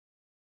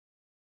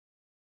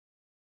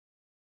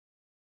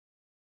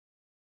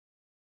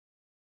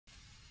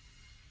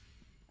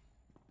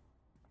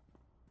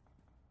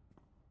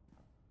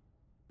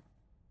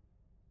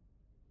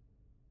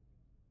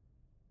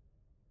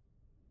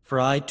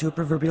Fried to a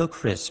proverbial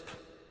crisp.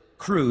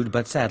 Crude,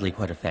 but sadly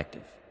quite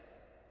effective.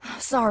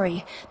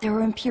 Sorry, there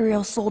were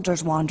Imperial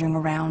soldiers wandering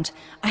around.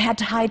 I had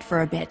to hide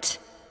for a bit.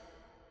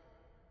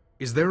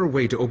 Is there a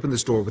way to open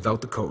this door without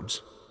the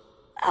codes?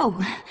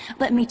 Oh,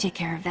 let me take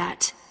care of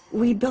that.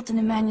 We built in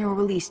a manual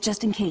release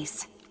just in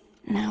case.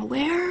 Now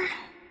where?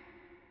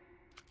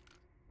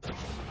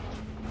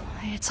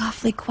 It's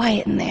awfully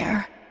quiet in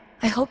there.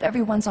 I hope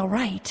everyone's all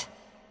right.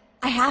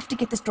 I have to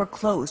get this door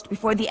closed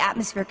before the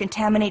atmosphere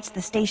contaminates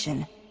the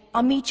station.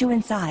 I'll meet you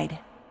inside.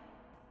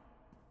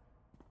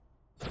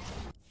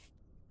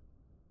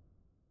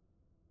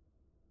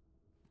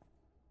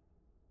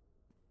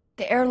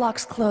 The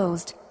airlock's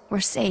closed. We're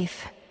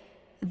safe.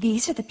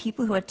 These are the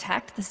people who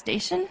attacked the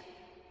station?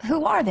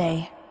 Who are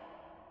they?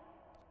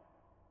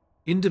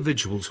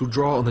 Individuals who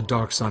draw on the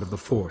dark side of the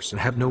Force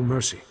and have no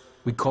mercy.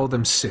 We call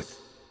them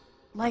Sith.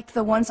 Like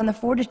the ones on the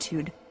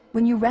Fortitude,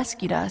 when you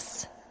rescued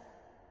us.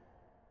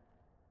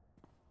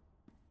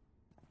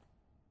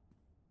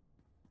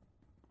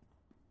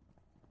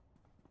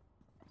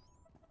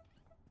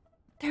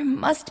 There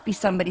must be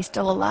somebody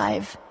still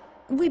alive.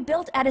 We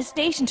built at a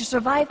station to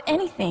survive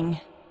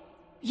anything.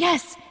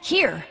 Yes,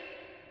 here!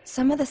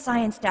 Some of the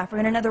science staff are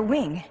in another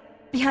wing,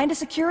 behind a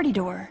security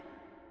door.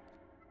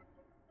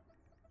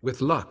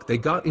 With luck, they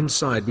got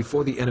inside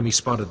before the enemy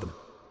spotted them.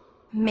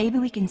 Maybe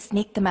we can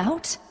sneak them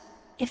out?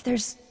 If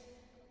there's...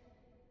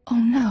 Oh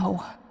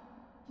no.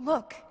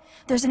 Look,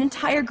 there's an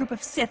entire group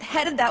of Sith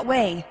headed that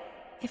way.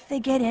 If they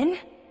get in,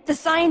 the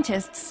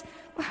scientists...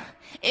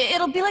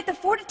 It'll be like the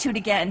Fortitude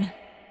again.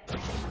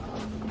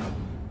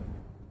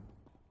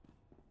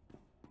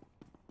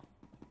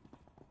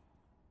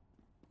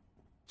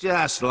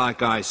 Just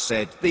like I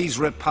said, these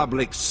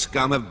Republic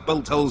scum have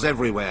bolt holes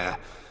everywhere.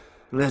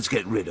 Let's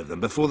get rid of them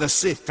before the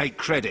Sith take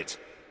credit.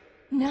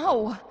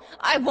 No,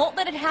 I won't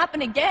let it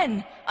happen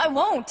again. I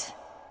won't.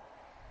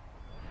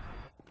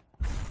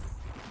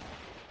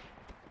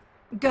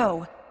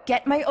 Go,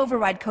 get my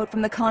override code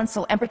from the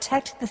console and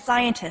protect the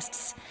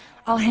scientists.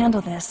 I'll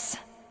handle this.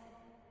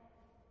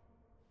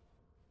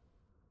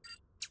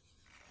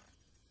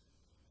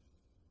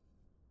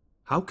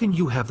 How can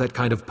you have that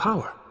kind of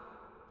power?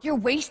 You're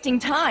wasting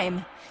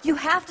time. You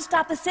have to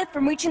stop the Sith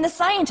from reaching the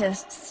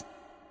scientists.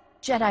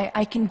 Jedi,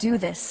 I can do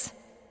this.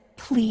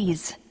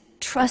 Please,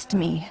 trust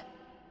me.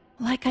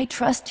 Like I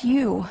trust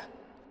you.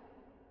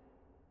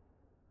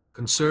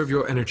 Conserve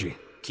your energy.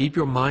 Keep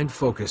your mind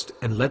focused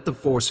and let the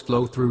Force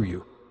flow through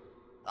you.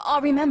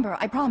 I'll remember,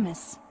 I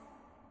promise.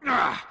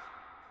 Ah!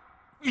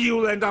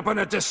 You'll end up on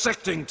a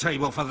dissecting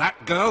table for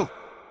that, girl.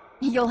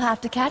 You'll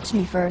have to catch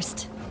me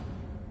first.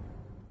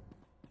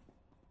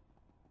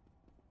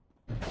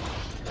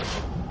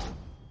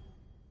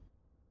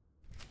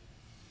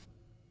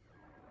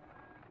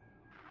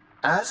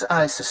 As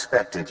I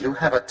suspected, you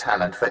have a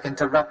talent for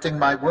interrupting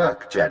my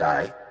work,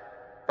 Jedi.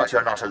 But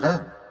you're not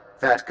alone.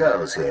 That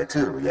girl's here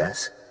too,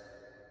 yes?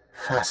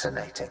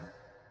 Fascinating.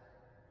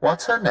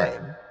 What's her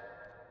name?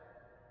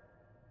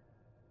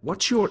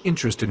 What's your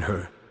interest in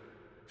her?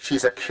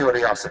 She's a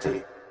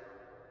curiosity.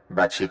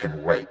 But she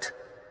can wait.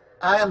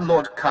 I am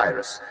Lord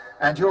Kyrus,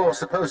 and you're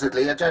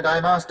supposedly a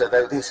Jedi Master,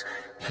 though this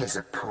is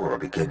a poor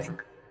beginning.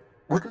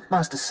 Wouldn't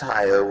Master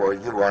Sayo or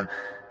Yuan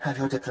have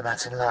your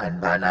diplomats in line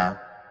by now?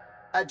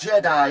 A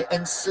Jedi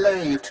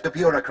enslaved to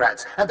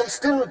bureaucrats, and they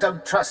still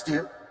don't trust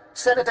you.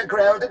 Senator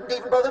Grell didn't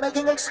even bother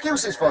making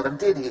excuses for them,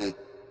 did he?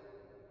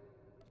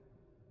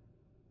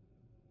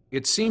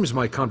 It seems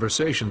my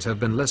conversations have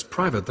been less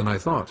private than I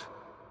thought.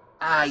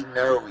 I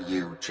know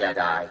you,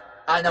 Jedi.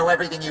 I know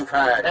everything you've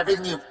heard,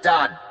 everything you've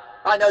done.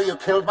 I know you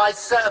killed my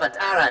servant,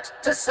 Arat,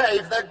 to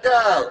save the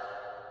girl.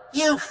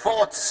 You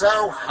fought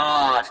so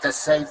hard to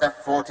save the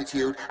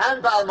Fortitude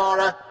and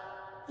Balmora,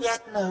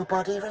 yet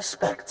nobody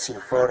respects you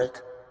for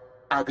it.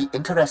 I'll be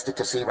interested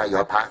to see where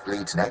your path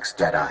leads next,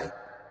 Jedi.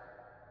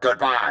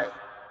 Goodbye.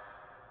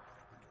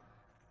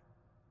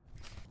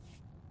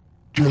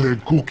 Gele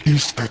Guk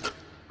Istet.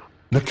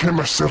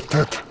 Nekema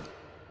Sertet.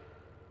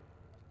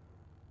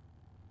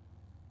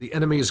 The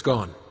enemy is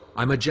gone.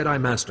 I'm a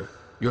Jedi Master.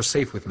 You're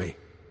safe with me.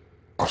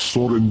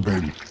 Asoren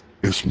Ben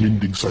es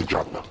mindig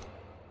sajana.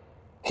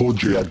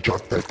 Hoje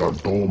ajateta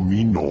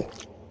domino.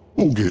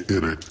 Uge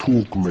ere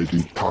tuk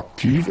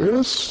meditativ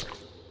es?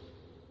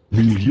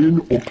 Miljen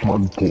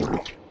okman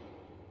por.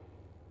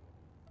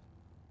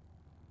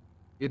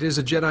 It is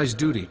a Jedi's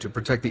duty to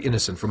protect the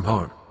innocent from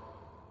harm.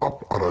 Ap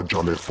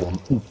arajale von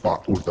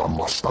upa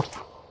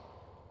udamastat.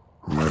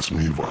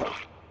 Mesmiva,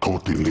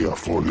 toti lea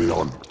for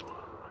leon.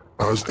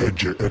 As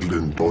edge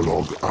edlin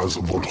dolog as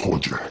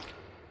volhoje.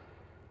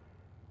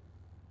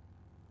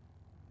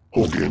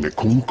 Hogene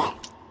kunk,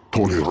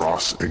 toli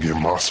ras ege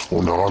mas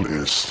fonal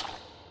es.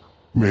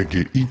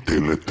 Mege ite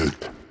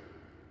letet.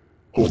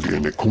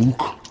 Hogene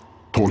kunk,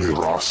 toli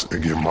ras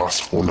ege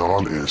mas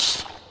fonal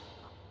es.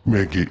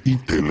 Mege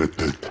ite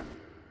letet.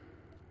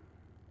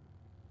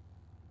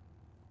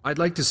 I'd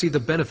like to see the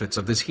benefits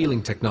of this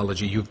healing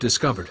technology you've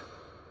discovered.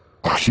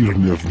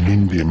 Ahirnev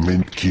mindi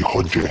mint ki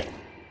hoje.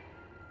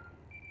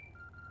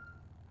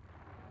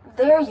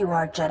 There you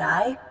are,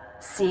 Jedi.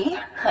 See?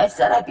 I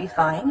said I'd be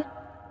fine.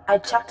 I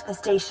checked the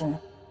station.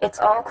 It's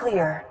all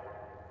clear.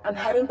 I'm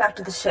heading back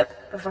to the ship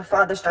before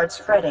Father starts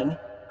fretting.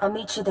 I'll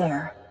meet you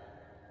there.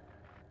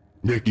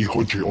 Neki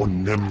hoche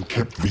on nem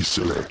kep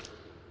visele.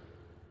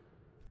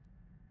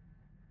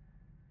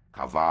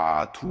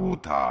 Kava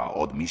tuta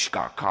od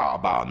mishka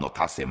kaba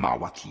notase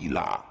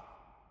mawakila.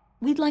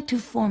 We'd like to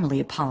formally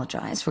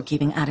apologize for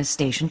keeping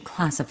attestation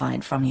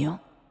classified from you.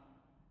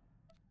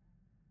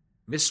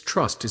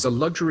 Mistrust is a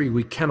luxury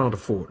we cannot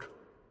afford.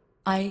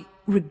 I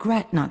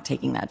regret not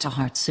taking that to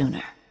heart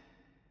sooner.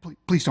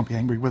 Please don't be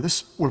angry with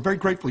us. We're very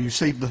grateful you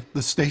saved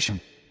the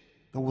station.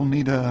 Though we'll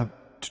need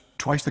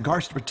twice the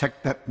guards to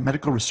protect that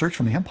medical research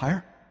from the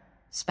Empire.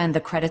 Spend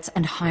the credits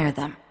and hire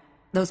them.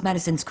 Those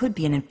medicines could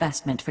be an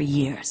investment for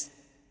years.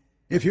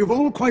 If you've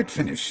all quite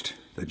finished,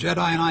 the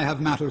Jedi and I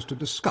have matters to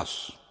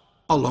discuss.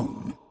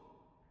 Alone.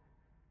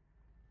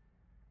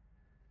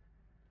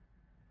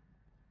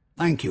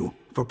 Thank you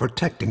for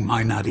protecting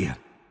my Nadia.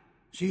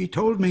 She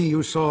told me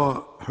you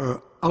saw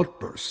her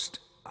outburst.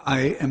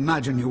 I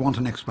imagine you want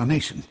an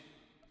explanation.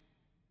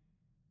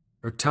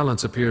 Her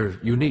talents appear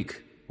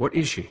unique. What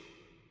is she?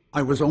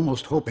 I was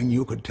almost hoping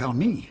you could tell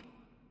me.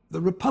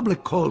 The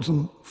Republic calls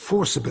them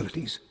Force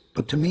abilities,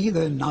 but to me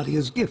they're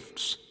Nadia's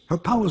gifts. Her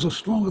powers are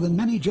stronger than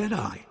many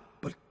Jedi,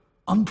 but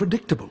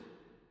unpredictable.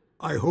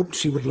 I hoped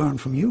she would learn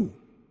from you,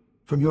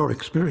 from your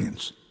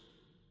experience.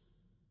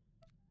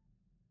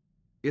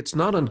 It's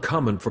not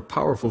uncommon for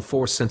powerful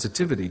Force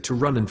sensitivity to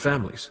run in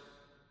families.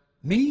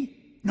 Me?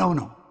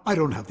 No. I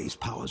don't have these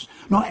powers,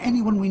 nor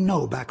anyone we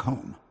know back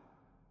home.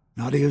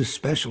 Nadia's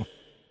special.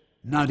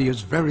 Nadia's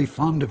very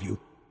fond of you.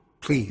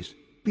 Please,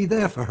 be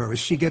there for her as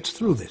she gets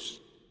through this.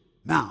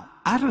 Now,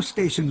 Atta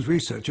Station's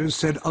researchers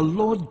said a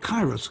Lord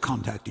Kairos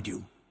contacted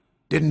you.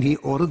 Didn't he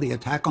order the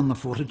attack on the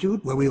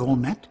Fortitude where we all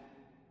met?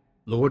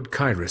 Lord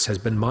Kairos has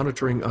been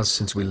monitoring us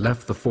since we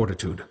left the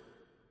Fortitude.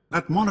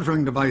 That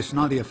monitoring device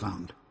Nadia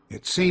found.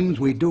 It seems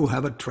we do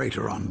have a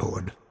traitor on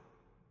board.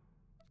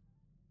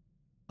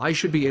 I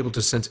should be able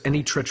to sense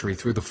any treachery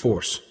through the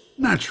Force.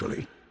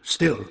 Naturally.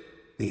 Still,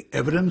 the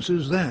evidence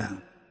is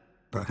there.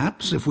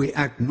 Perhaps if we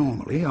act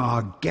normally,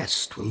 our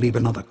guest will leave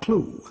another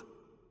clue.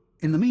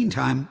 In the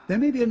meantime, there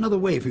may be another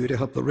way for you to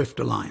help the Rift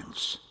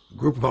Alliance. A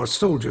group of our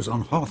soldiers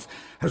on Hoth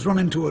has run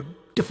into a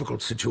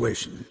difficult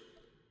situation.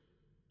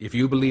 If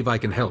you believe I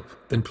can help,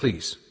 then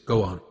please,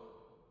 go on.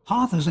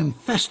 Hoth is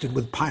infested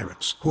with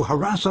pirates who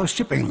harass our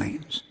shipping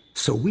lanes,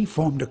 so we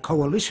formed a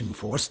coalition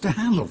force to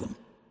handle them.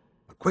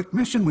 A quick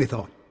mission, we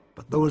thought,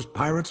 but those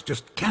pirates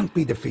just can't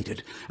be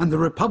defeated, and the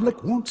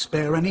Republic won't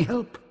spare any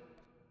help.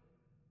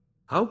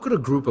 How could a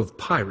group of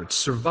pirates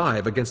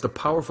survive against a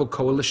powerful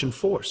coalition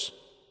force?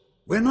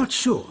 We're not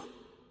sure.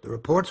 The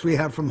reports we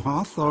have from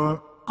Hoth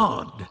are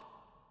odd.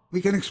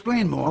 We can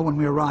explain more when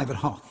we arrive at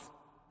Hoth.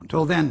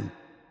 Until then,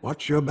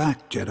 watch your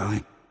back,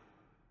 Jedi.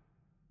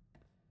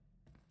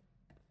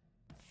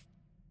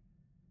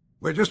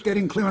 We're just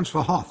getting clearance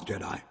for Hoth,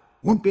 Jedi.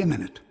 Won't be a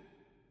minute.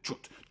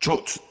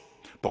 Chut.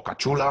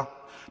 Pokachula,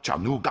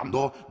 chanu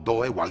gando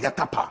doe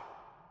walyatapa.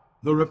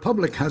 The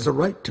Republic has a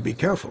right to be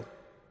careful.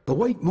 The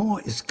White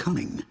Moor is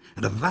cunning,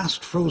 and a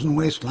vast frozen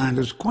wasteland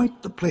is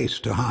quite the place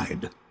to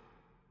hide.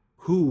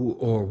 Who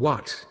or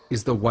what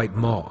is the White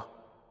Maw?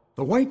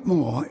 The White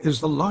Moor is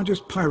the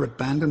largest pirate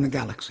band in the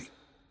galaxy.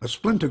 A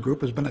splinter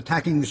group has been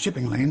attacking the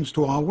shipping lanes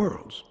to our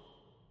worlds.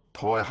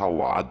 Toe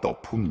hawa do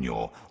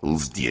punyo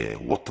uzdie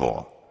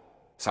woto.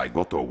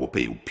 Saigoto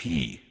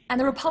wopeupi.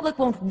 And the Republic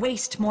won't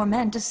waste more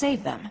men to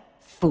save them.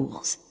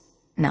 Fools.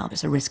 Now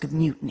there's a risk of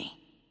mutiny.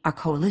 Our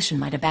coalition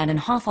might abandon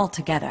Hoth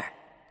altogether.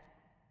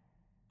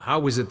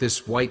 How is it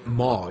this White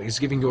Maw is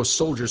giving your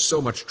soldiers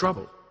so much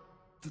trouble?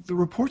 The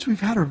reports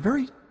we've had are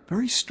very,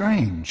 very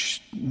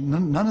strange.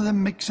 None of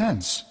them make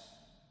sense.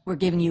 We're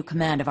giving you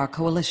command of our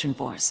coalition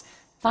force.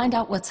 Find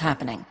out what's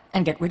happening,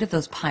 and get rid of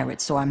those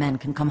pirates so our men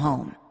can come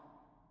home.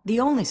 The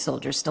only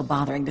soldier still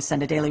bothering to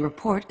send a daily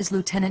report is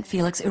Lieutenant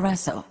Felix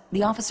Ireso,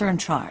 the officer in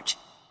charge.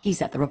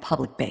 He's at the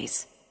Republic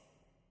base.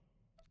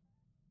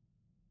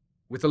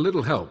 With a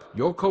little help,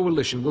 your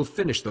coalition will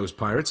finish those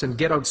pirates and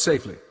get out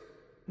safely.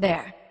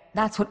 There.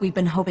 That's what we've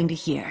been hoping to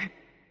hear.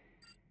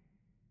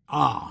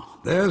 Ah,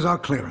 there's our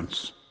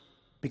clearance.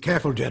 Be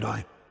careful,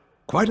 Jedi.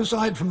 Quite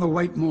aside from the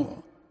White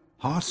Moor,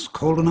 Hoth's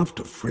cold enough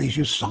to freeze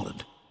you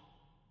solid.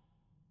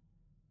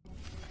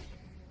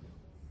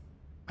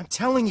 I'm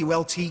telling you,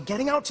 LT,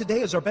 getting out today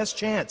is our best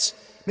chance.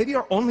 Maybe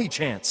our only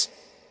chance.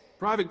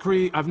 Private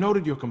Kree, I've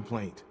noted your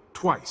complaint.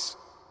 Twice.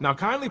 Now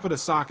kindly put a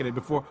sock in it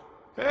before...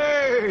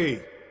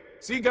 Hey!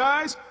 See,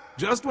 guys?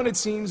 Just when it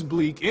seems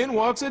bleak, in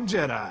walks a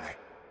Jedi.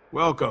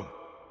 Welcome.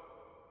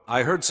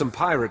 I heard some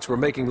pirates were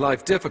making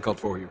life difficult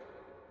for you.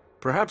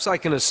 Perhaps I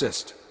can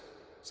assist.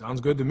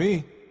 Sounds good to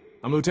me.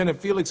 I'm Lieutenant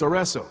Felix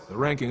Ireso, the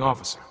ranking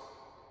officer.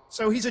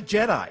 So he's a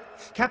Jedi.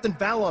 Captain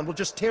Valon will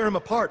just tear him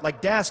apart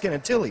like Dask and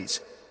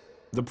Antilles.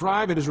 The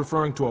private is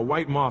referring to a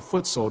White Maw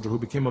foot soldier who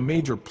became a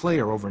major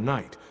player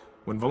overnight.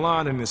 When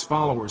Valon and his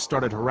followers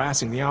started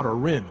harassing the Outer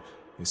Rim,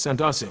 they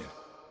sent us in.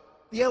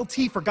 The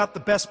LT forgot the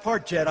best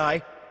part,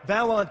 Jedi.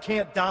 Valon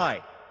can't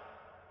die.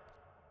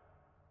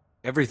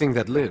 Everything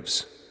that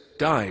lives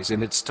dies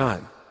in its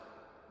time.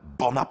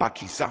 Bona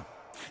pakisa.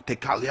 Te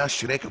kalia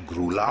shrek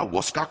grula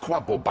woska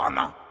kwa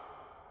bobana.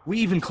 We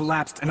even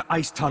collapsed an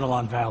ice tunnel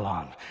on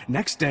Valon.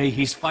 Next day,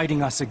 he's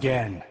fighting us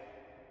again.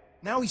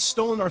 Now he's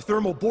stolen our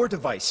thermal bore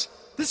device.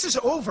 This is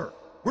over.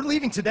 We're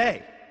leaving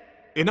today.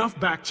 Enough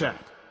back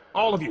chat.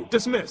 All of you,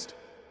 dismissed.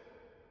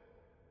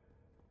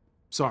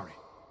 Sorry,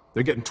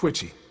 they're getting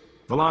twitchy.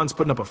 Valon's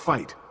putting up a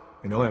fight,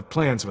 and he'll have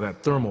plans for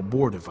that thermal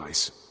bore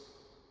device.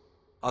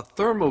 A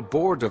thermal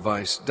bore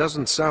device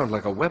doesn't sound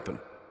like a weapon.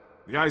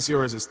 The ice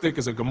here is as thick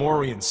as a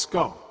Gamorrean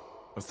skull.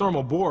 A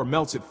thermal bore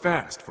melts it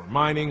fast for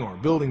mining or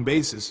building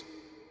bases.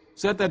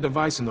 Set that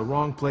device in the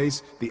wrong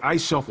place, the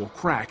ice shelf will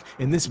crack,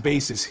 and this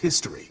base is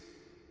history.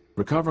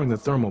 Recovering the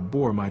thermal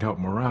bore might help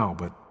morale,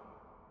 but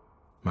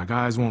my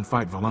guys won't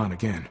fight Valon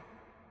again.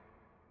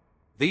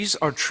 These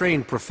are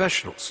trained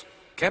professionals.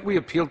 Can't we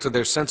appeal to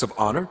their sense of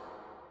honor?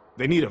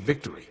 They need a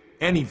victory.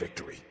 Any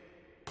victory.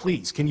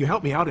 Please, can you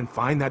help me out and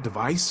find that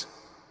device?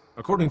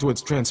 According to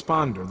its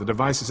transponder, the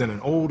device is in an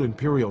old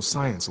Imperial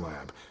science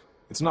lab.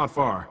 It's not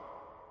far.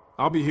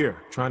 I'll be here,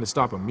 trying to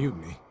stop a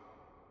mutiny.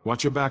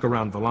 Watch your back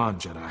around Valon,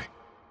 Jedi.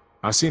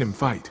 I've seen him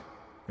fight,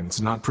 and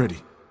it's not pretty.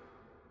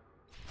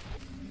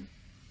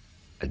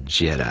 A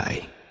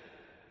Jedi.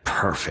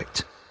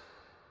 Perfect.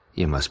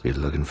 You must be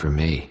looking for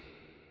me,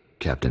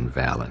 Captain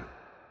Valen.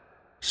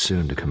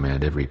 Soon to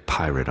command every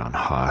pirate on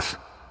Hoth.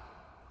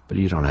 But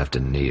you don't have to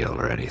kneel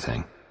or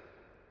anything.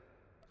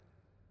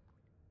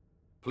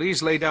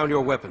 Please lay down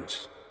your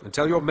weapons, and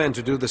tell your men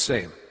to do the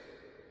same.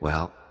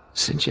 Well,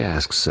 since you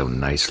ask so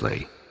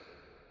nicely,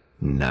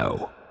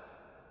 no.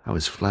 I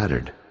was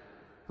flattered.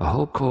 A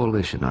whole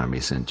coalition army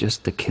sent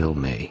just to kill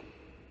me.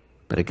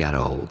 But it got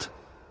old,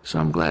 so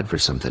I'm glad for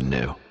something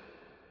new.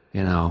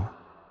 You know,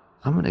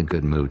 I'm in a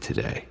good mood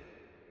today.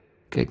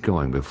 Get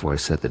going before I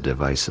set the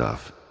device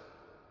off.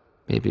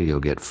 Maybe you'll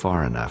get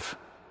far enough.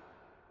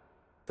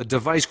 The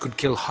device could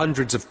kill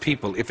hundreds of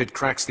people if it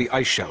cracks the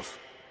ice shelf.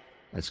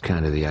 That's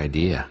kind of the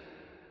idea.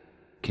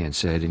 Can't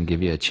say I didn't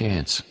give you a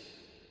chance.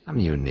 I'm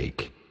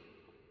unique.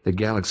 The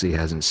galaxy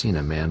hasn't seen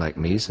a man like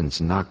me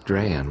since Noct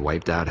Drayan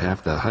wiped out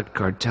half the Hutt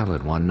cartel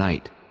in one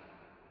night.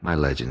 My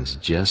legend's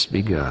just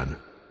begun.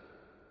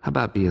 How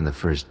about being the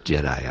first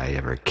Jedi I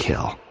ever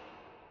kill?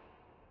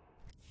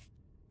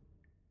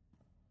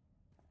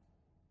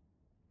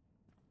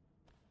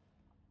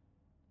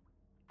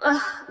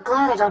 Ugh,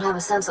 glad I don't have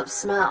a sense of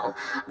smell.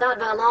 That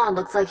Valon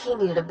looks like he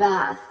needed a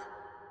bath.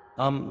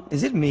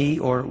 Is it me,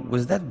 or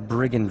was that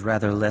brigand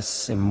rather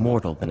less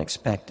immortal than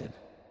expected?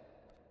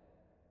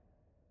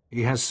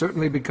 He has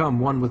certainly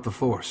become one with the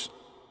Force.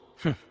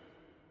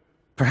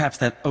 Perhaps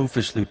that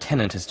oafish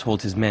lieutenant has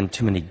told his men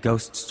too many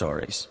ghost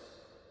stories.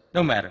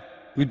 No matter.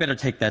 We'd better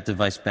take that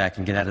device back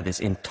and get out of this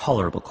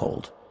intolerable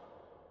cold.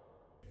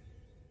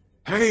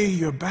 Hey,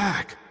 you're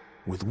back.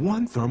 With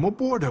one thermal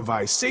bore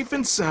device, safe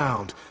and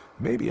sound.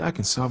 Maybe I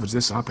can salvage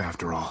this up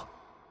after all.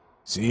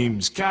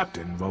 Seems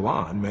Captain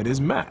Valon met his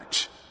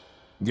match.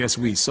 Guess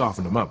we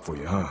softened him up for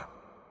you, huh?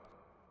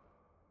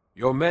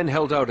 Your men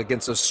held out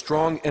against a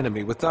strong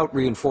enemy without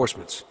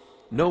reinforcements.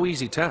 No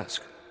easy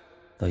task.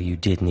 Though you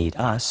did need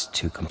us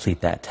to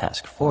complete that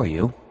task for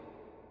you.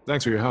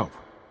 Thanks for your help.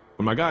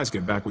 When my guys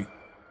get back,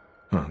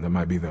 that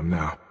might be them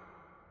now.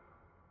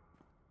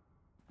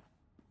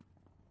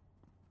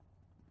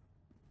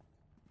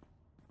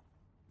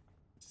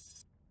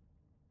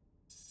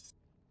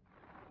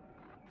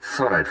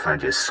 Thought I'd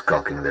find you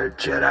skulking there,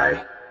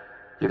 Jedi.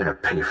 You're gonna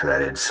pay for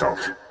that insult.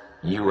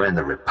 You and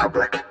the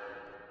Republic.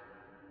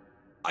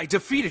 I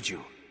defeated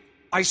you.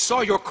 I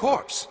saw your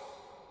corpse.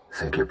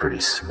 Think you're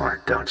pretty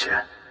smart, don't you?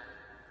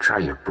 Try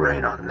your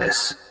brain on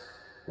this.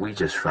 We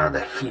just found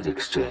the heat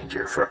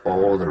exchanger for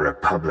all the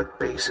Republic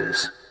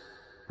bases.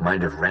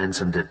 Might have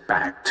ransomed it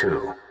back,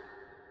 too.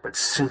 But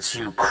since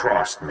you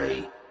crossed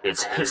me,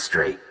 it's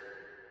history.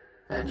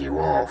 And you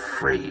all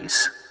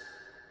freeze.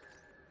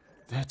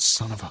 That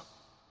son of a...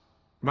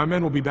 My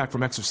men will be back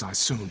from exercise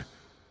soon.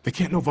 They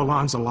can't know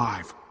Valon's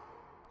alive.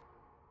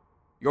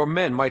 Your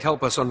men might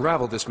help us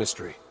unravel this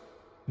mystery.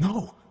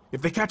 No.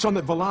 If they catch on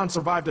that Valon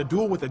survived a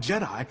duel with a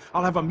Jedi,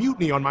 I'll have a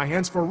mutiny on my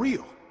hands for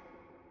real.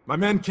 My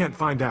men can't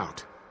find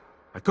out.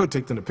 I could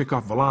take them to pick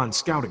off Valon's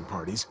scouting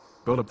parties,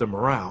 build up their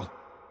morale,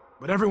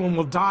 but everyone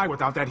will die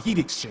without that heat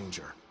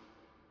exchanger.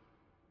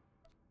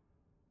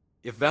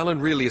 If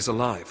Valen really is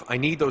alive, I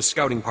need those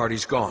scouting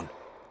parties gone.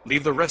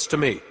 Leave the rest to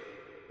me.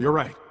 You're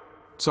right.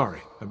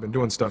 Sorry, I've been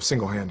doing stuff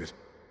single-handed.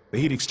 The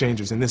heat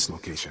exchanger's in this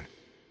location.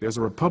 There's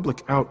a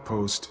Republic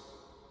outpost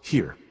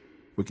here.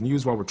 We can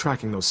use while we're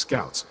tracking those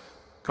scouts.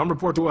 Come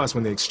report to us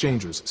when the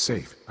exchanger's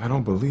safe. I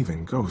don't believe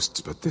in ghosts,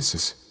 but this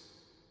is...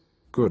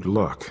 good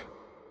luck.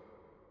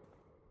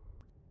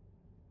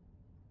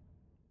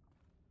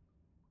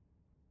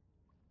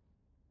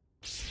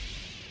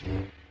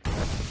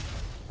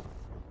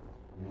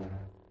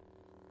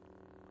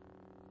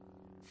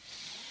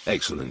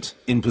 Excellent.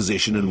 In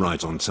position and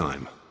right on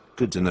time.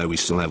 Good to know we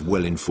still have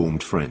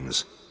well-informed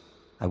friends.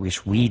 I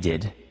wish we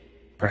did.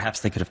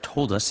 Perhaps they could have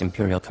told us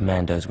Imperial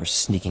commandos were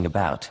sneaking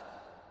about.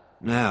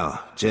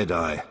 Now,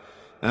 Jedi,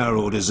 our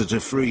orders are to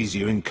freeze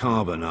you in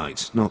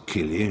carbonite, not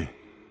kill you.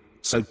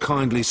 So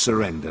kindly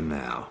surrender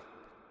now.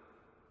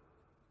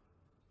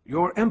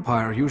 Your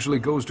Empire usually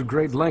goes to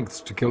great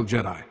lengths to kill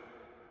Jedi.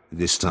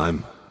 This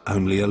time,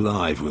 only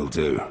alive will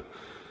do.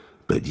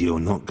 But you're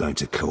not going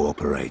to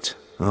cooperate,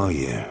 are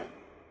you?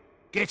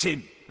 Get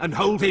him, and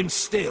hold him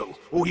still,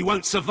 or he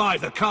won't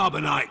survive the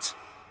carbonite!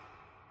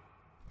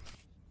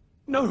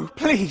 No,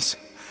 please!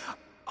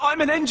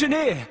 I'm an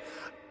engineer!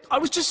 I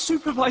was just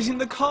supervising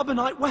the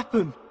carbonite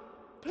weapon!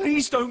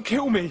 Please don't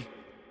kill me!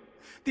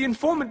 The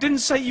informant didn't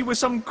say you were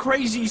some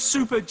crazy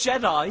super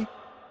Jedi!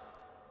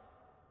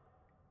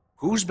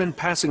 Who's been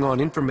passing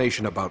on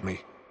information about me?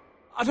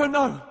 I don't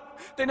know.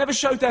 They never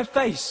showed their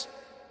face.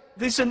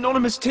 This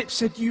anonymous tip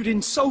said you'd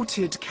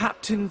insulted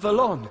Captain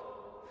Valon.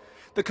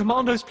 The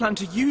commandos planned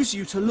to use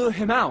you to lure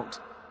him out.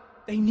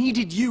 They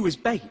needed you as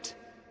bait.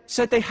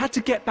 Said they had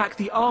to get back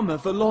the armor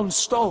Valon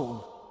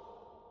stole.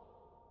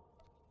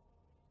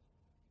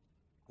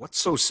 What's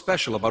so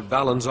special about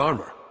Valon's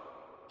armor?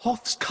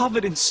 Hoth's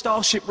covered in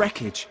Starship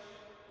wreckage.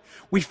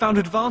 We found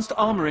advanced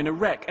armor in a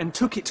wreck and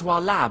took it to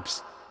our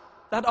labs.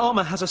 That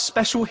armor has a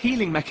special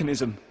healing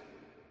mechanism.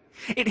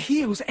 It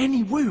heals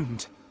any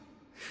wound.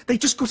 They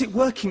just got it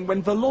working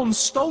when Valon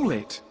stole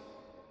it.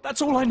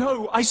 That's all I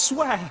know, I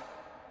swear.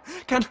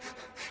 Can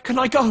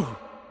I go?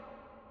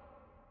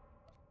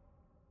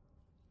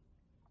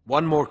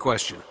 One more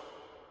question.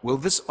 Will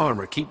this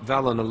armor keep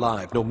Valon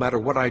alive no matter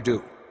what I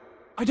do?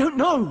 I don't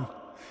know.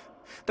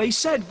 They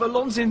said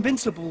Valon's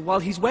invincible while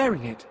he's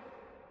wearing it.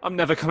 I'm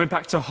never coming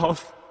back to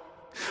Hoth.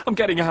 I'm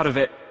getting out of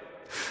it.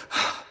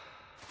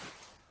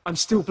 I'm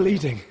still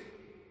bleeding.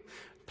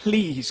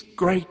 Please,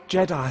 great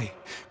Jedi,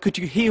 could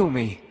you heal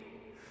me?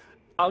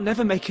 I'll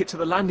never make it to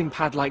the landing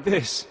pad like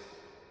this.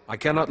 I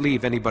cannot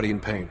leave anybody in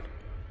pain.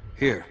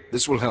 Here,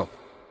 this will help.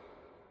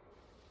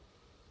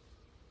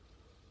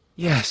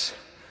 Yes,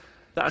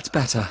 that's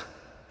better.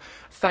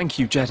 Thank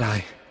you,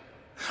 Jedi.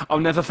 I'll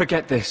never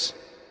forget this.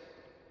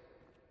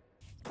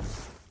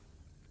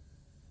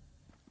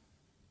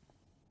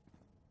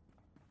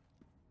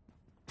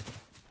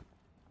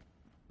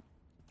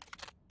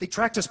 They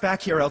tracked us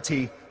back here,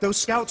 LT. Those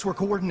scouts were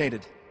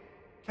coordinated.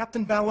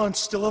 Captain Valon's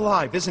still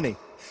alive, isn't he?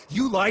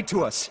 You lied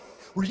to us.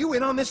 Were you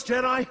in on this,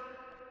 Jedi?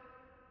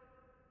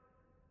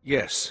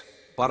 Yes,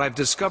 but I've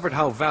discovered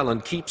how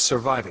Valon keeps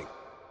surviving.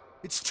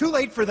 It's too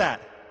late for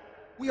that.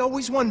 We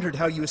always wondered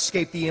how you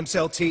escaped the imps,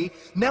 LT.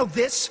 Now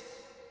this?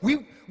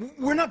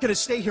 We're not gonna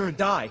stay here and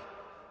die.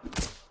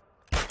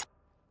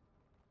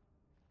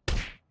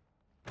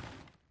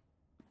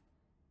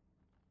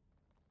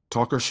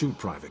 Talk or shoot,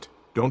 Private.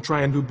 Don't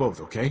try and do both,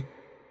 okay?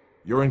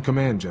 You're in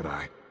command,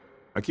 Jedi.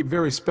 I keep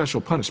very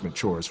special punishment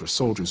chores for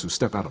soldiers who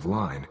step out of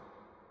line.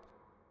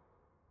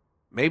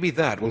 Maybe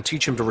that will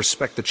teach him to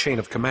respect the chain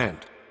of command.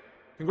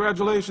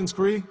 Congratulations,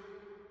 Kree.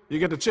 You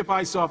get to chip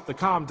ice off the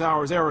comm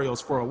tower's aerials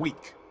for a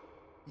week.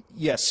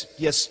 Yes,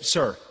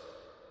 sir.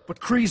 But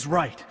Kree's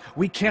right.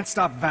 We can't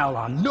stop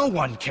Valon. No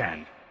one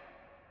can.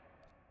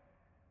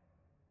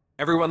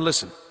 Everyone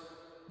listen.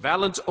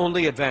 Valon's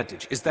only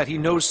advantage is that he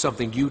knows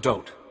something you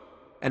don't.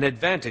 An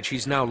advantage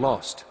he's now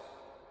lost.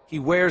 He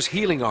wears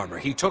healing armor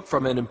he took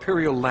from an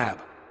Imperial lab.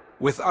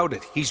 Without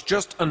it, he's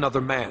just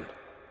another man.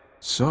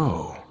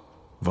 So,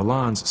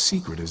 Valon's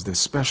secret is this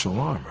special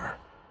armor.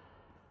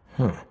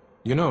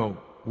 You know,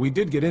 we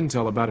did get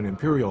intel about an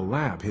Imperial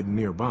lab hidden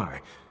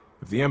nearby.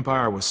 If the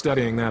Empire was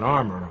studying that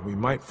armor, we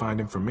might find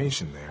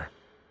information there.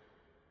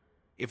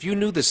 If you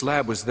knew this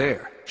lab was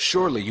there,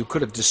 surely you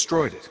could have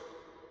destroyed it.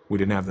 We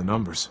didn't have the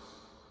numbers.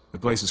 The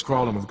place is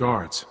crawling with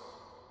guards.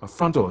 A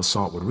frontal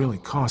assault would really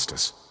cost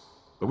us.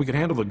 But we could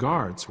handle the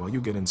guards while you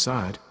get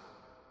inside.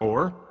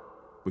 Or,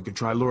 we could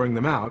try luring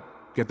them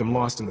out, get them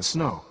lost in the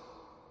snow.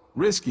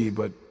 Risky,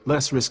 but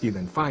less risky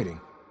than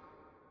fighting.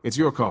 It's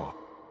your call.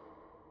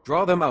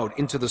 Draw them out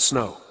into the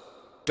snow.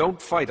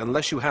 Don't fight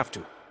unless you have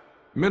to.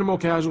 Minimal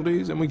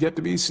casualties, and we get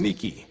to be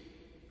sneaky.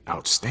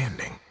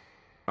 Outstanding.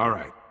 All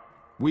right.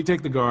 We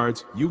take the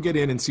guards, you get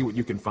in and see what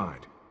you can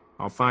find.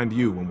 I'll find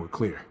you when we're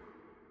clear.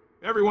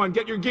 Everyone,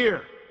 get your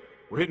gear!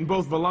 We're hitting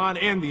both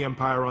Valon and the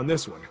Empire on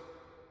this one.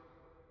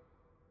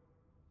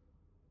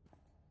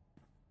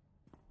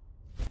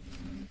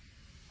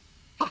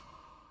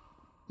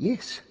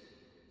 Yes,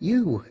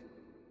 you.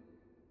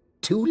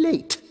 Too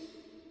late.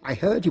 I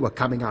heard you were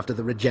coming after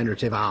the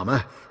regenerative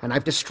armor, and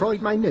I've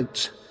destroyed my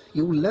notes.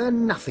 You'll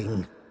learn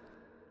nothing.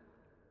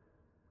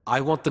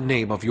 I want the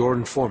name of your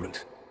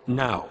informant.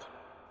 Now.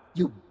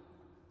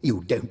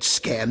 You don't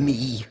scare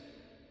me.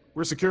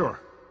 We're secure.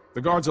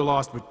 The guards are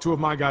lost, but 2 of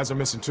my guys are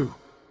missing too.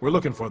 We're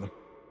looking for them.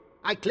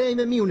 I claim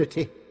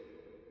immunity.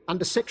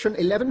 Under Section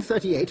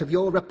 1138 of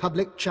your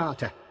Republic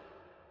Charter.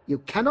 You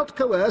cannot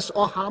coerce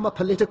or harm a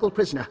political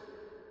prisoner.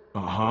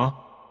 Uh-huh.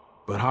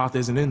 But Hoth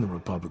isn't in the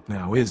Republic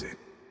now, is it?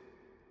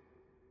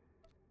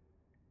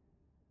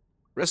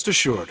 Rest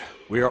assured,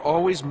 we are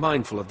always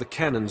mindful of the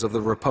canons of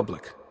the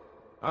Republic.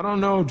 I don't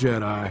know,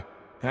 Jedi.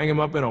 Hang him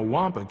up in a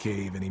Wampa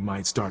cave and he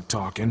might start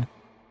talking.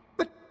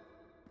 But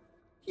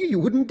you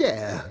wouldn't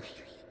dare.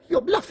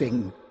 You're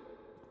bluffing.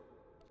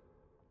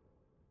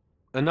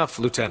 Enough,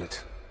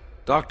 Lieutenant.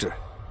 Doctor,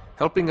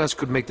 helping us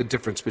could make the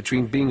difference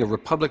between being a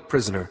Republic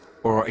prisoner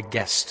or a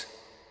guest.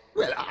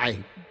 Well,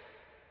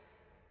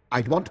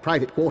 I'd want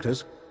private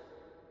quarters.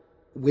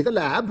 With a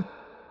lab.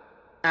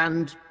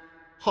 And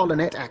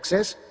holonet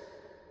access.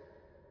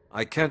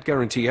 I can't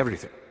guarantee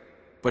everything,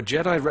 but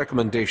Jedi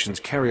recommendations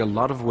carry a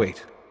lot of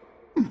weight.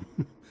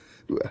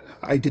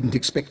 I didn't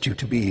expect you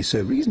to be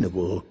so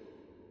reasonable.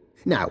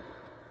 Now,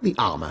 the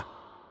armor.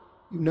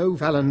 You know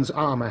Valan's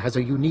armor has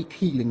a unique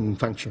healing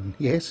function,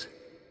 yes?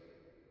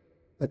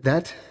 But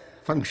that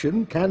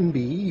function can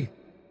be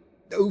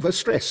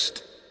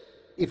overstressed.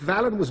 If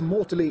Valan was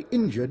mortally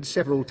injured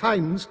several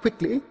times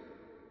quickly,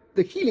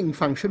 the healing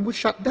function would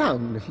shut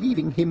down,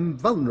 leaving him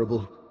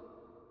vulnerable.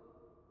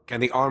 Can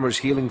the armor's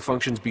healing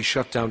functions be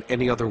shut down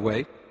any other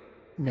way?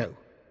 No.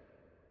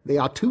 They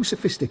are too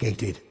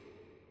sophisticated.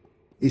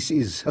 This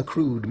is a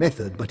crude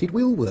method, but it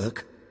will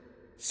work.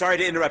 Sorry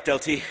to interrupt,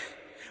 LT.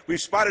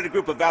 We've spotted a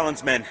group of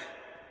Valan's men.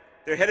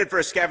 They're headed for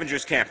a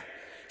scavenger's camp.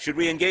 Should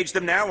we engage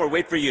them now or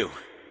wait for you?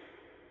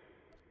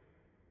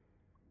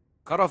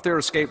 Cut off their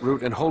escape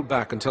route and hold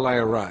back until I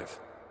arrive.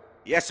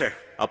 Yes, sir.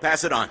 I'll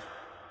pass it on.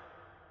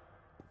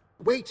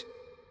 Wait.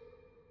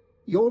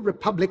 Your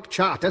Republic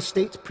Charter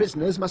states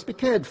prisoners must be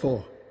cared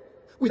for.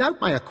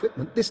 Without my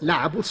equipment, this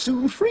lab will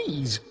soon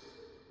freeze.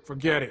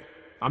 Forget it.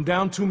 I'm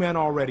down 2 men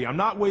already. I'm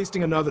not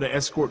wasting another to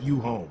escort you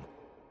home.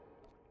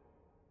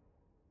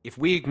 If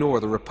we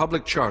ignore the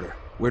Republic Charter,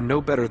 we're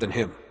no better than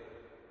him.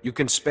 You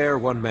can spare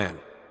 1 man.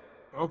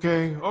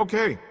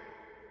 Okay.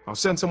 I'll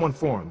send someone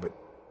for him, but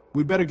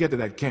we'd better get to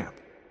that camp.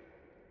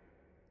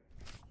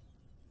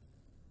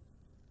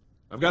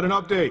 I've got an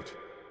update.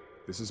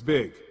 This is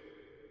big.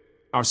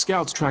 Our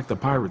scouts tracked the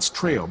pirates'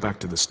 trail back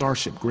to the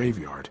starship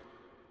graveyard.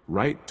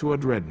 Right to a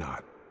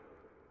dreadnought.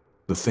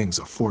 The thing's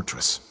a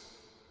fortress.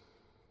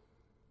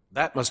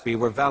 That must be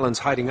where Valan's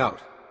hiding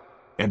out.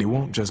 And he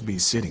won't just be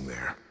sitting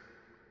there.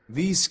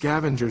 These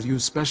scavengers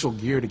use special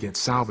gear to get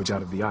salvage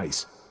out of the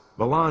ice.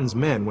 Valan's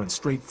men went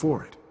straight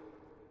for it.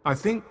 I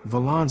think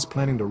Valan's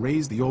planning to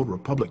raise the old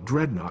Republic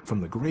dreadnought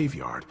from the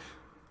graveyard.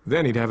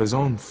 Then he'd have his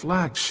own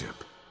flagship.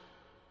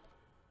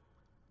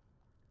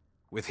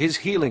 With his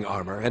healing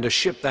armor and a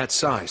ship that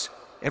size,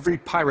 every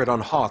pirate on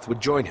Hoth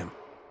would join him.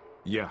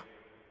 Yeah.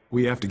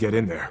 We have to get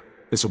in there.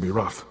 This'll be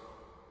rough.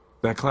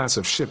 That class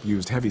of ship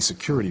used heavy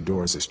security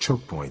doors as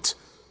choke points.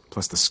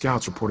 Plus the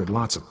scouts reported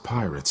lots of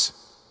pirates.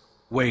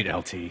 Wait,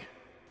 LT.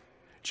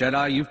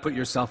 Jedi, you've put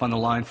yourself on the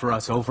line for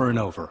us over and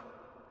over.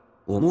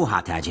 Valon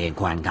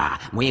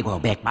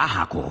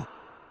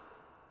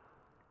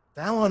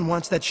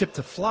wants that ship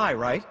to fly,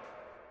 right?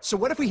 So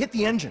what if we hit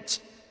the engines?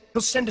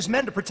 He'll send his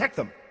men to protect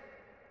them.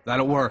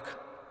 That'll work.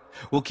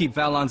 We'll keep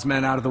Valon's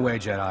men out of the way,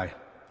 Jedi.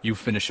 You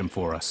finish him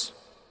for us.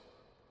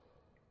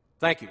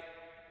 Thank you.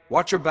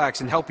 Watch your backs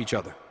and help each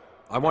other.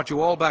 I want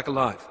you all back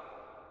alive.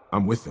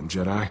 I'm with them,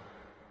 Jedi.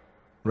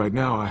 Right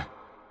now,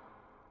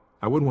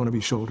 I wouldn't want to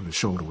be shoulder to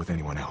shoulder with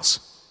anyone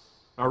else.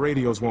 Our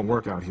radios won't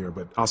work out here,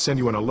 but I'll send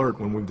you an alert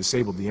when we've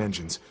disabled the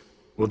engines.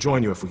 We'll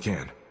join you if we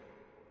can.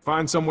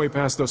 Find some way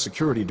past those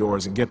security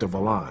doors and get to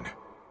Valan.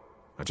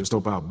 I just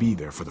hope I'll be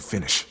there for the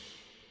finish.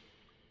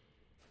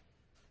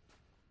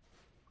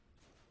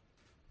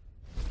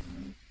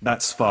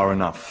 That's far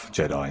enough,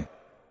 Jedi.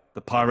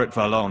 The pirate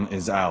Valon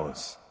is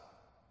ours.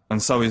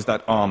 And so is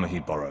that armor he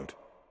borrowed.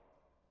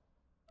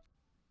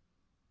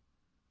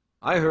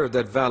 I heard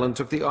that Valan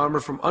took the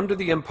armor from under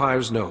the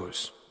Empire's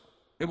nose.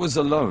 It was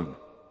a loan.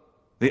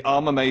 The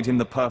armor made him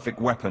the perfect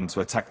weapon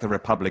to attack the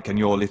Republic and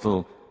your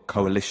little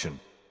coalition.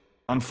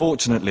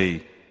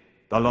 Unfortunately,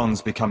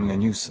 Valon's becoming a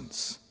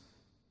nuisance.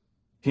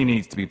 He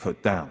needs to be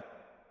put down.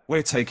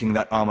 We're taking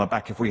that armor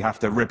back if we have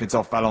to rip it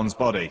off Valon's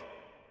body.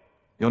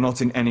 You're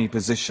not in any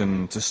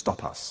position to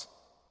stop us.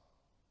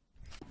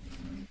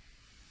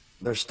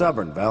 They're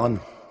stubborn,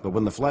 Valan. But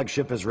when the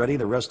flagship is ready,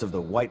 the rest of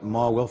the White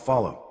Maw will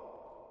follow.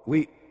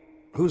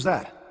 Who's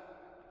that?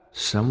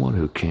 Someone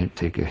who can't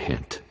take a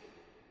hint.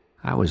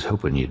 I was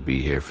hoping you'd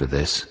be here for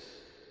this.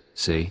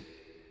 See?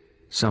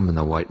 Some in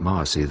the White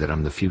Maw see that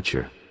I'm the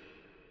future.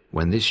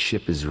 When this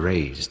ship is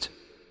raised,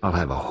 I'll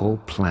have a whole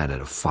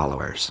planet of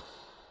followers.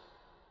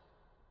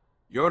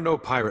 You're no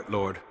pirate,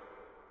 Lord.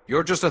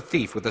 You're just a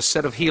thief with a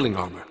set of healing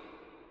armor.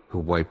 Who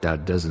wiped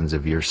out dozens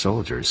of your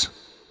soldiers.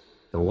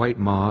 The White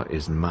Maw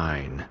is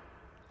mine,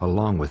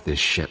 along with this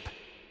ship.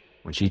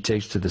 When she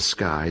takes to the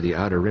sky, the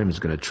Outer Rim is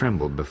gonna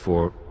tremble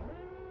before...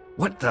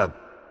 What the...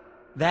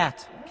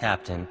 That,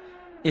 Captain,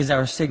 is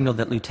our signal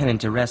that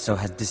Lieutenant Iresso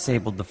has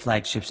disabled the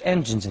flagship's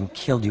engines and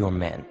killed your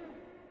men.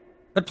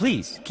 But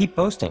please, keep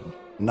boasting.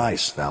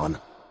 Nice, Valan.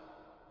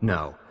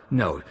 No,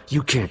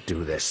 you can't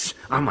do this.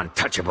 I'm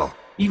untouchable.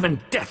 Even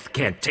death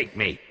can't take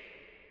me.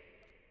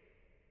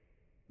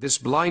 This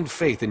blind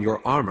faith in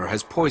your armor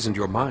has poisoned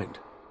your mind.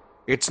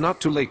 It's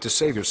not too late to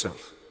save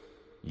yourself.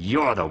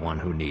 You're the one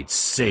who needs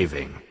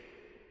saving.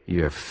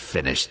 You're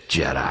finished,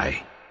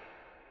 Jedi.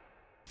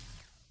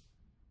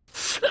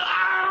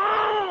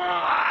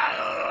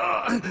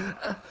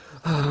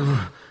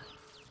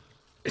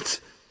 It's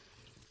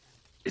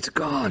It's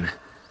gone.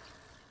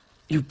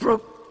 You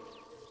broke...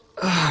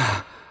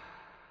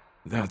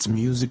 That's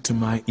music to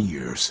my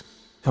ears.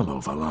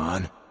 Hello,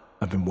 Valon.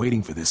 I've been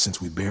waiting for this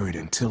since we buried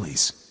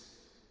Antilles.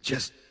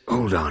 Just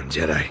hold on,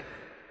 Jedi.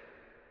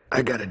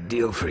 I got a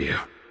deal for you.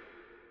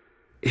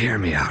 Hear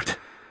me out.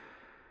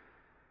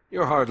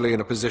 You're hardly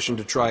in a position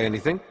to try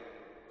anything.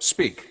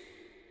 Speak.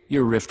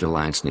 Your Rift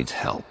Alliance needs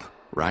help,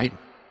 right?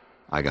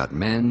 I got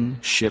men,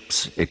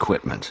 ships,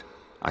 equipment.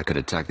 I could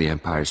attack the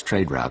Empire's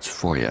trade routes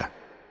for you.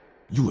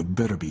 You had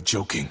better be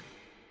joking.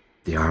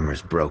 The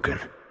armor's broken,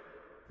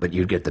 but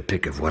you get the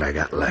pick of what I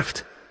got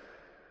left.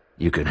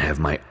 You can have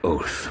my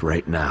oath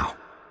right now.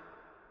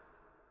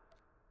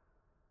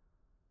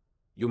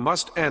 You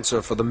must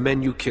answer for the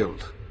men you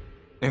killed.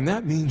 And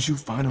that means you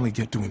finally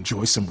get to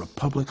enjoy some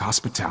Republic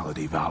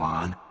hospitality,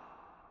 Valon.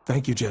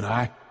 Thank you,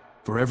 Jedi,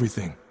 for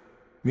everything.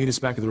 Meet us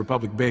back at the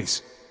Republic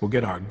base. We'll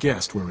get our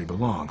guest where he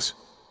belongs.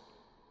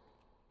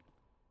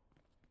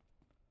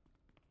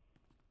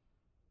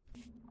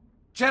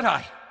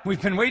 Jedi,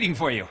 we've been waiting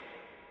for you.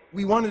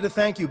 We wanted to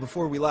thank you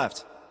before we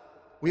left.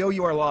 We owe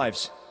you our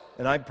lives,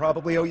 and I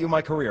probably owe you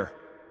my career.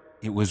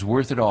 It was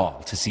worth it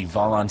all to see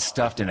Valon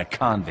stuffed in a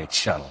convict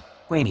shuttle.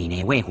 It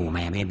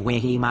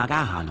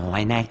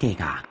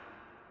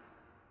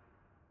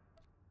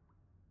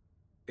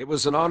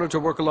was an honor to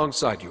work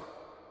alongside you.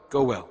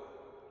 Go well.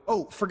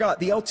 Oh, forgot,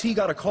 the LT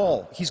got a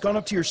call. He's gone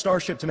up to your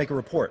starship to make a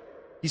report.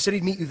 He said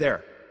he'd meet you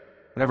there.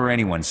 Whatever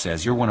anyone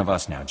says, you're one of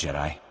us now,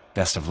 Jedi.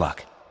 Best of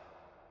luck.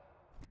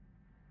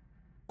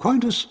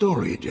 Quite a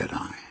story,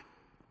 Jedi.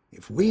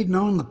 If we'd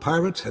known the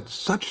pirates had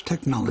such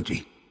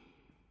technology.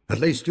 At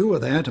least you were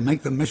there to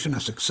make the mission a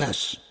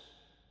success.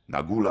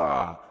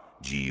 Nagula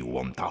ji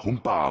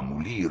wamtahumpa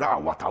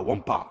mulira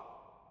watawampa.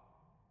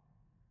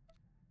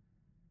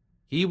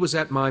 He was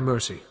at my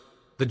mercy.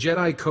 The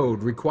Jedi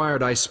Code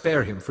required I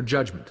spare him for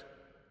judgment.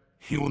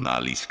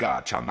 Hiuna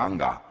liska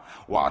chananga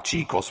wa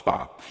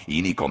chikospa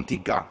ini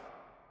contiga.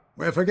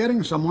 We're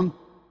forgetting someone.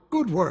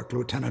 Good work,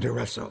 Lieutenant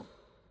Iresso.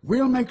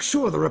 We'll make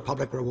sure the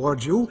Republic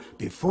rewards you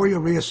before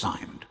you're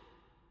reassigned.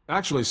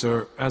 Actually,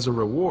 sir, as a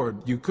reward,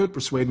 you could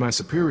persuade my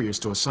superiors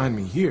to assign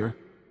me here,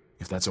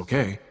 if that's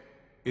okay.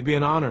 It'd be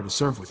an honor to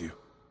serve with you.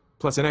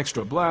 Plus an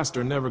extra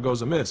blaster never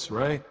goes amiss,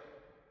 right?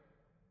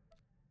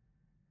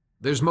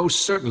 There's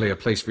most certainly a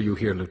place for you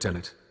here,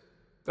 Lieutenant.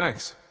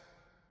 Thanks.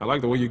 I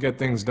like the way you get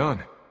things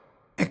done.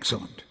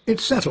 Excellent.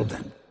 It's settled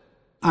then.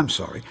 I'm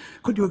sorry.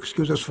 Could you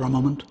excuse us for a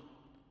moment?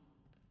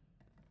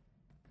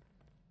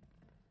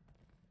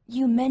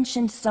 You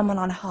mentioned someone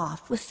on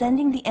Hoth was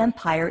sending the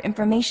Empire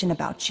information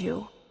about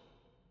you.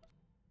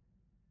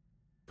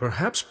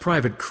 Perhaps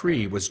Private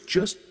Kree was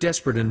just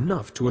desperate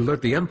enough to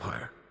alert the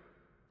Empire.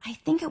 I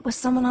think it was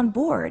someone on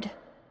board.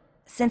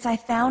 Since I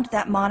found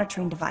that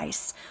monitoring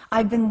device,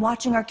 I've been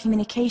watching our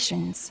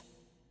communications.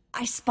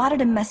 I spotted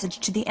a message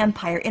to the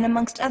Empire in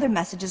amongst other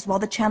messages while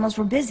the channels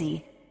were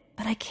busy,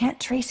 but I can't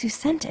trace who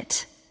sent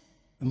it.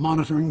 The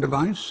monitoring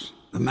device,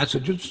 the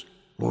messages,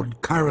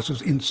 Lord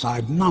Kyrus's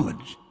inside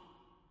knowledge.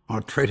 Our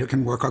traitor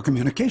can work our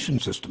communication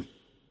system.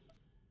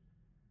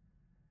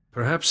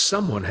 Perhaps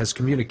someone has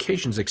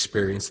communications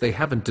experience they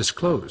haven't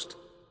disclosed.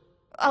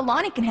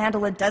 Alani can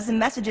handle a dozen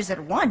messages at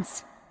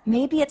once.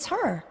 Maybe it's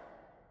her.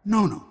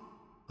 No.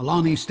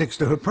 Alani sticks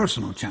to her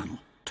personal channel.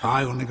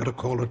 Ty only got a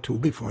call or two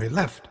before he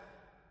left.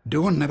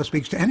 Duan never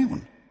speaks to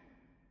anyone.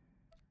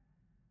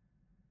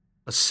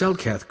 A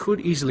Selkath could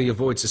easily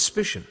avoid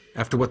suspicion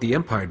after what the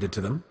Empire did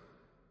to them.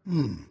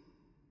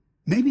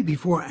 Maybe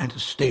before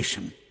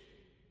attestation.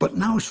 But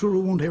now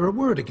Shuru won't hear a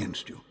word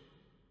against you.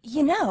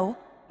 You know,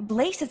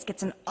 Blasis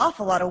gets an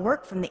awful lot of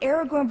work from the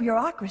Aragorn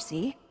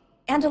bureaucracy,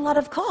 and a lot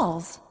of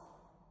calls.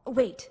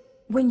 Wait,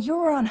 when you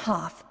were on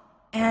Hoth,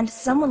 and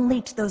someone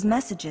leaked those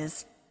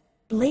messages,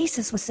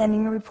 Blasis was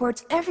sending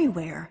reports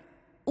everywhere.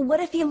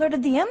 What if he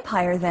alerted the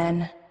Empire,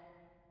 then?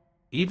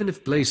 Even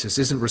if Blasis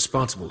isn't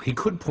responsible, he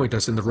could point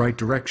us in the right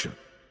direction.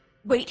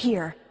 Wait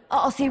here.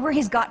 I'll see where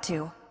he's got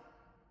to.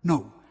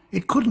 No,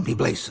 it couldn't be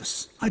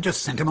Blasis. I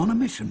just sent him on a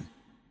mission.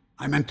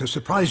 I meant to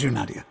surprise you,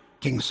 Nadia.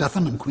 King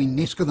Sethan and Queen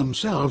Niska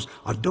themselves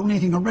are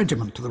donating a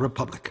regiment to the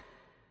Republic.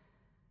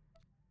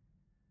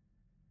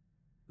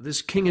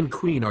 This king and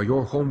queen are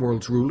your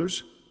homeworld's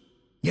rulers?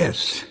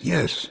 Yes,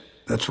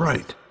 that's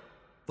right.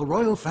 The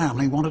royal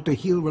family wanted to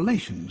heal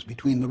relations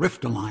between the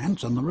Rift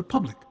Alliance and the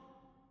Republic.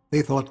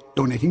 They thought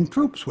donating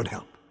troops would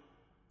help.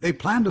 They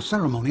planned a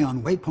ceremony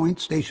on Waypoint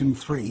Station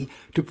 3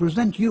 to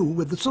present you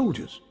with the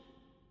soldiers.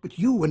 But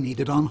you were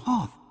needed on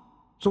Hoth,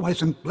 so I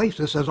sent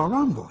Blasis as our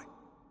envoy.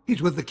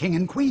 He's with the king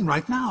and queen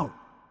right now.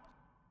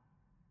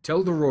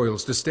 Tell the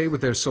royals to stay with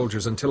their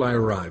soldiers until I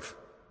arrive.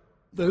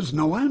 There's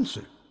no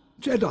answer.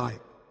 Jedi,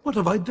 what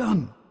have I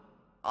done?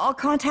 I'll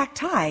contact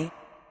Ty.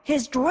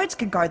 His droids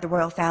could guard the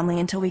royal family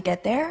until we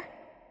get there.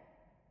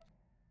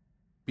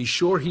 Be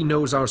sure he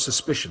knows our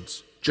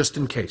suspicions, just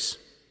in case.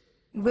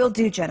 Will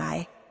do,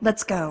 Jedi.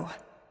 Let's go.